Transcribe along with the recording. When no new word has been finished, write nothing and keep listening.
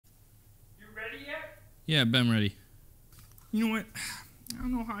Yeah, Ben, I'm ready. You know what? I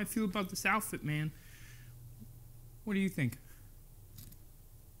don't know how I feel about this outfit, man. What do you think?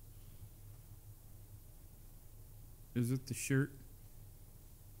 Is it the shirt?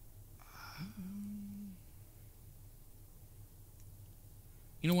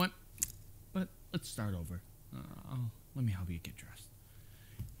 You know what? Let's start over. Let me help you get dressed.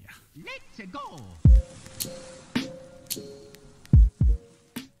 Yeah. Let's go.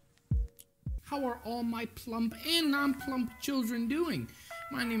 How are all my plump and non-plump children doing?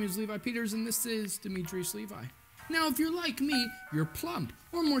 My name is Levi Peters, and this is Demetrioslevi. Now, if you're like me, you're plump,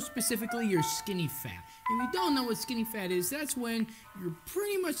 or more specifically, you're skinny fat. If you don't know what skinny fat is, that's when you're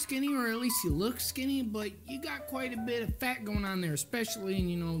pretty much skinny, or at least you look skinny, but you got quite a bit of fat going on there, especially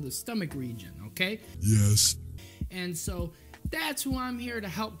in, the stomach region, okay? Yes. And so, that's who I'm here to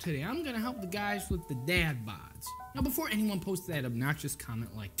help today. I'm gonna help the guys with the dad bods. Now, before anyone posts that obnoxious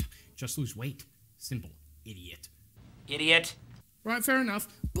comment like, just lose weight. Simple. Idiot. Idiot. Right, fair enough,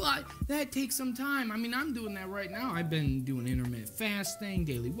 but that takes some time. I mean, I'm doing that right now. I've been doing intermittent fasting,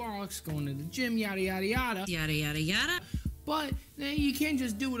 daily walks, going to the gym, yada, yada, yada. Yada, yada, yada. But you can't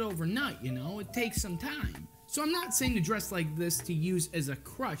just do it overnight, It takes some time. So I'm not saying to dress like this to use as a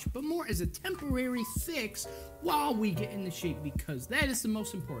crutch, but more as a temporary fix while we get into shape, because that is the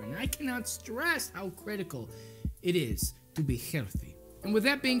most important. I cannot stress how critical it is to be healthy. And with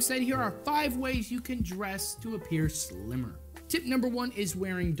that being said, here are 5 ways you can dress to appear slimmer. Tip number 1 is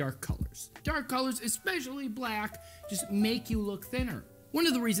wearing dark colors. Dark colors, especially black, just make you look thinner. One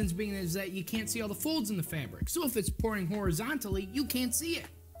of the reasons being is that you can't see all the folds in the fabric. So if it's pouring horizontally, you can't see it.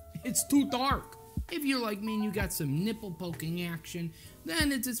 It's too dark. If you're like me and you got some nipple poking action,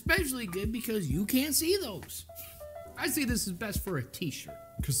 then it's especially good because you can't see those. I say this is best for a t-shirt.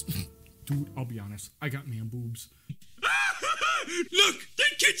 Because, dude, I'll be honest, I got man boobs. Look,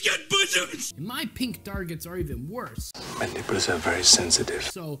 that kid's got bosoms! And my pink targets are even worse. My nipples are very sensitive.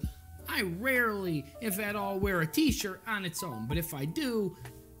 So I rarely, if at all, wear a t-shirt on its own. But if I do,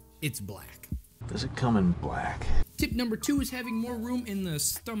 it's black. Does it come in black? Tip number 2 is having more room in the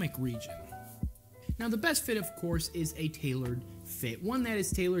stomach region. Now, the best fit, of course, is a tailored fit, one that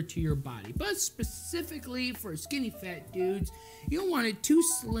is tailored to your body. But specifically for skinny fat dudes, you don't want it too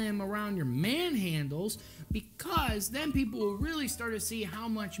slim around your man handles, because then people will really start to see how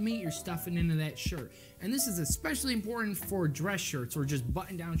much meat you're stuffing into that shirt. And this is especially important for dress shirts or just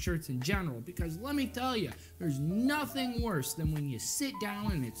button-down shirts in general, because let me tell you, there's nothing worse than when you sit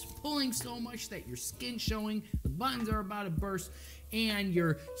down and it's pulling so much that your skin's showing, the buttons are about to burst, and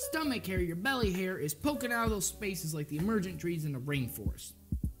your stomach hair, your belly hair, is poking out of those spaces like the emergent trees in the rainforest.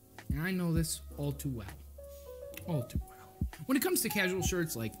 And I know this all too well. All too well. When it comes to casual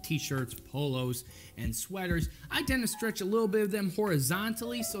shirts like t-shirts, polos, and sweaters, I tend to stretch a little bit of them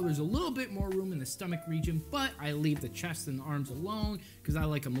horizontally, so there's a little bit more room in the stomach region, but I leave the chest and the arms alone because I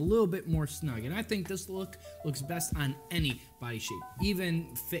like them a little bit more snug. And I think this look looks best on any body shape,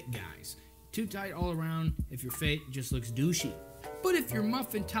 even fit guys. Too tight all around, if you're fit, it just looks douchey. But if your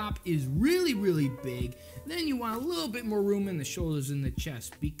muffin top is really, really big, then you want a little bit more room in the shoulders and the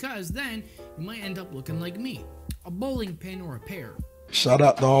chest, because then you might end up looking like me, a bowling pin or a pear. Shout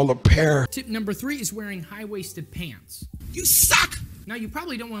out to all the pair. Tip number 3 is wearing high-waisted pants. You suck! Now, you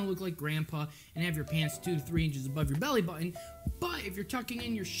probably don't want to look like grandpa and have your pants 2 to 3 inches above your belly button, but if you're tucking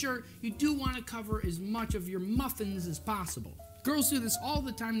in your shirt, you do want to cover as much of your muffins as possible. Girls do this all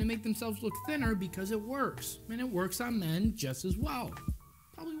the time to make themselves look thinner because it works. And it works on men just as well.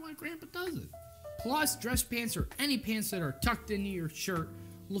 Probably why grandpa does it. Plus, dress pants or any pants that are tucked into your shirt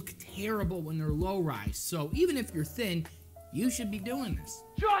look terrible when they're low-rise. So even if you're thin, you should be doing this.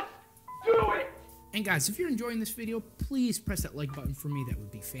 Just do it! And guys, if you're enjoying this video, please press that like button for me. That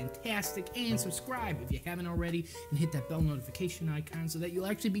would be fantastic. And subscribe if you haven't already, and hit that bell notification icon so that you'll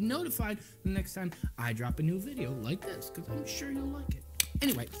actually be notified the next time I drop a new video like this, because I'm sure you'll like it.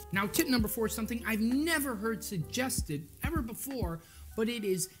 Anyway, now tip number 4 is something I've never heard suggested ever before, but it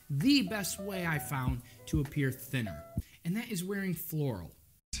is the best way I found to appear thinner, and that is wearing floral.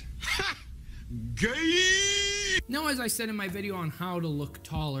 Ha! Gay! Now, as I said in my video on how to look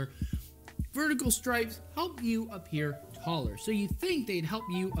taller, vertical stripes help you appear taller, so you think they'd help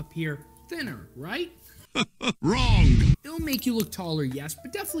you appear thinner, right? Wrong! It'll make you look taller, yes,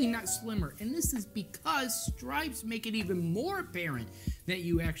 but definitely not slimmer, and this is because stripes make it even more apparent that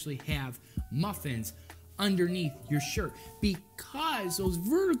you actually have muffins underneath your shirt, because those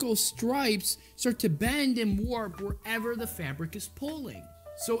vertical stripes start to bend and warp wherever the fabric is pulling.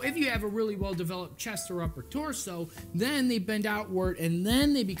 So if you have a really well-developed chest or upper torso, then they bend outward and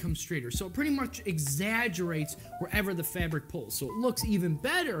then they become straighter. So it pretty much exaggerates wherever the fabric pulls. So it looks even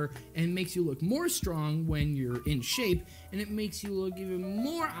better and makes you look more strong when you're in shape, and it makes you look even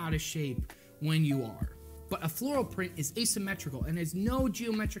more out of shape when you are. But a floral print is asymmetrical and has no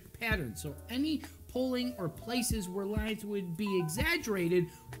geometric pattern, so any pulling or places where lines would be exaggerated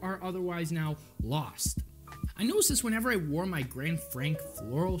are otherwise now lost. I noticed this whenever I wore my Grand Frank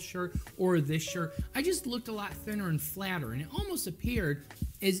floral shirt or this shirt. I just looked a lot thinner and flatter, and it almost appeared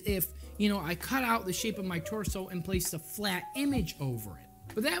as if, I cut out the shape of my torso and placed a flat image over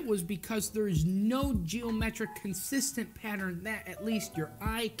it. But that was because there is no geometric consistent pattern that at least your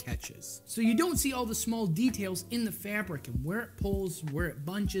eye catches. So you don't see all the small details in the fabric and where it pulls, where it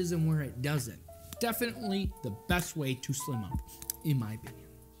bunches, and where it doesn't. Definitely the best way to slim up, in my opinion.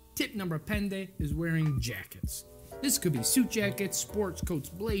 Tip number pende is wearing jackets. This could be suit jackets, sports coats,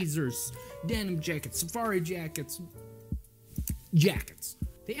 blazers, denim jackets, safari jackets.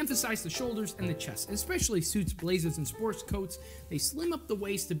 They emphasize the shoulders and the chest, especially suits, blazers, and sports coats. They slim up the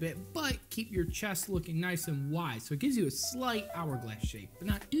waist a bit, but keep your chest looking nice and wide, so it gives you a slight hourglass shape, but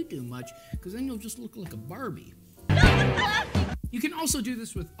not too much, because then you'll just look like a Barbie. You can also do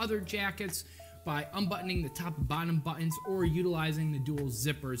this with other jackets by unbuttoning the top and bottom buttons or utilizing the dual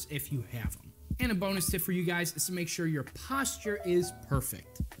zippers if you have them. And a bonus tip for you guys is to make sure your posture is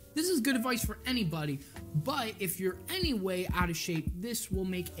perfect. This is good advice for anybody, but if you're any way out of shape, this will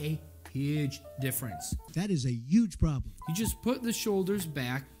make a huge difference. That is a huge problem. You just put the shoulders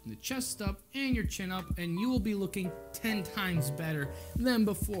back, the chest up, and your chin up, and you will be looking 10 times better than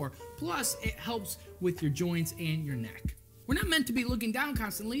before. Plus, it helps with your joints and your neck. We're not meant to be looking down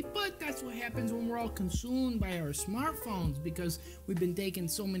constantly, but that's what happens when we're all consumed by our smartphones because we've been taking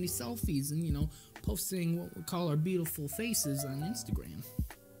so many selfies and, posting what we call our beautiful faces on Instagram.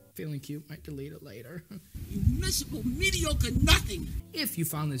 Feeling cute, might delete it later. You miserable, mediocre nothing! If you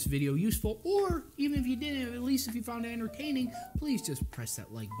found this video useful, or even if you didn't, at least if you found it entertaining, please just press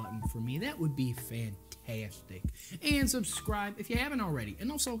that like button for me. That would be fantastic. And subscribe if you haven't already. And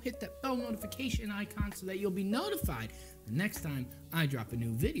also hit that bell notification icon so that you'll be notified the next time I drop a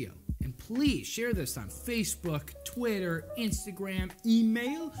new video. And please share this on Facebook, Twitter, Instagram,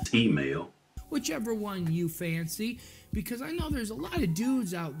 email, whichever one you fancy, because I know there's a lot of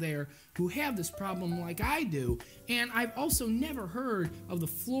dudes out there who have this problem like I do, and I've also never heard of the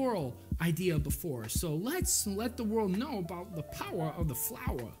floral idea before, so let's let the world know about the power of the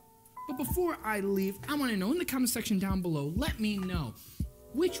flower. But before I leave, I want to know in the comment section down below, let me know,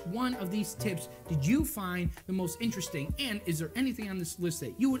 which one of these tips did you find the most interesting, and is there anything on this list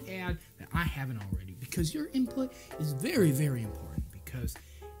that you would add that I haven't already? Because your input is very, very important, because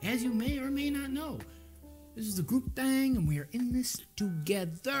as you may or may not know, this is a group thing and we are in this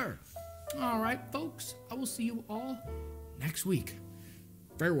together. Alright folks, I will see you all next week.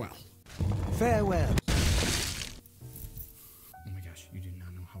 Farewell. Farewell. Oh my gosh, you do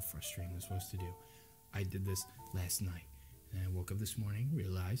not know how frustrating this was to do. I did this last night and I woke up this morning,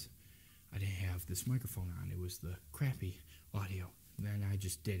 realized I didn't have this microphone on. It was the crappy audio. Then I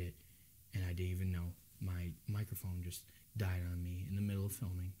just did it and I didn't even know. My microphone just died on me in the middle of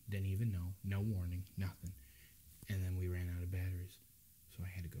filming. Didn't even know. No warning. Nothing. And then we ran out of batteries. So I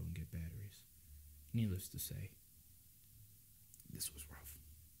had to go and get batteries. Needless to say, this was rough.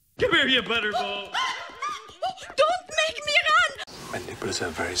 Come here, you butterball. Don't make me run! My nipples are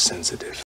very sensitive.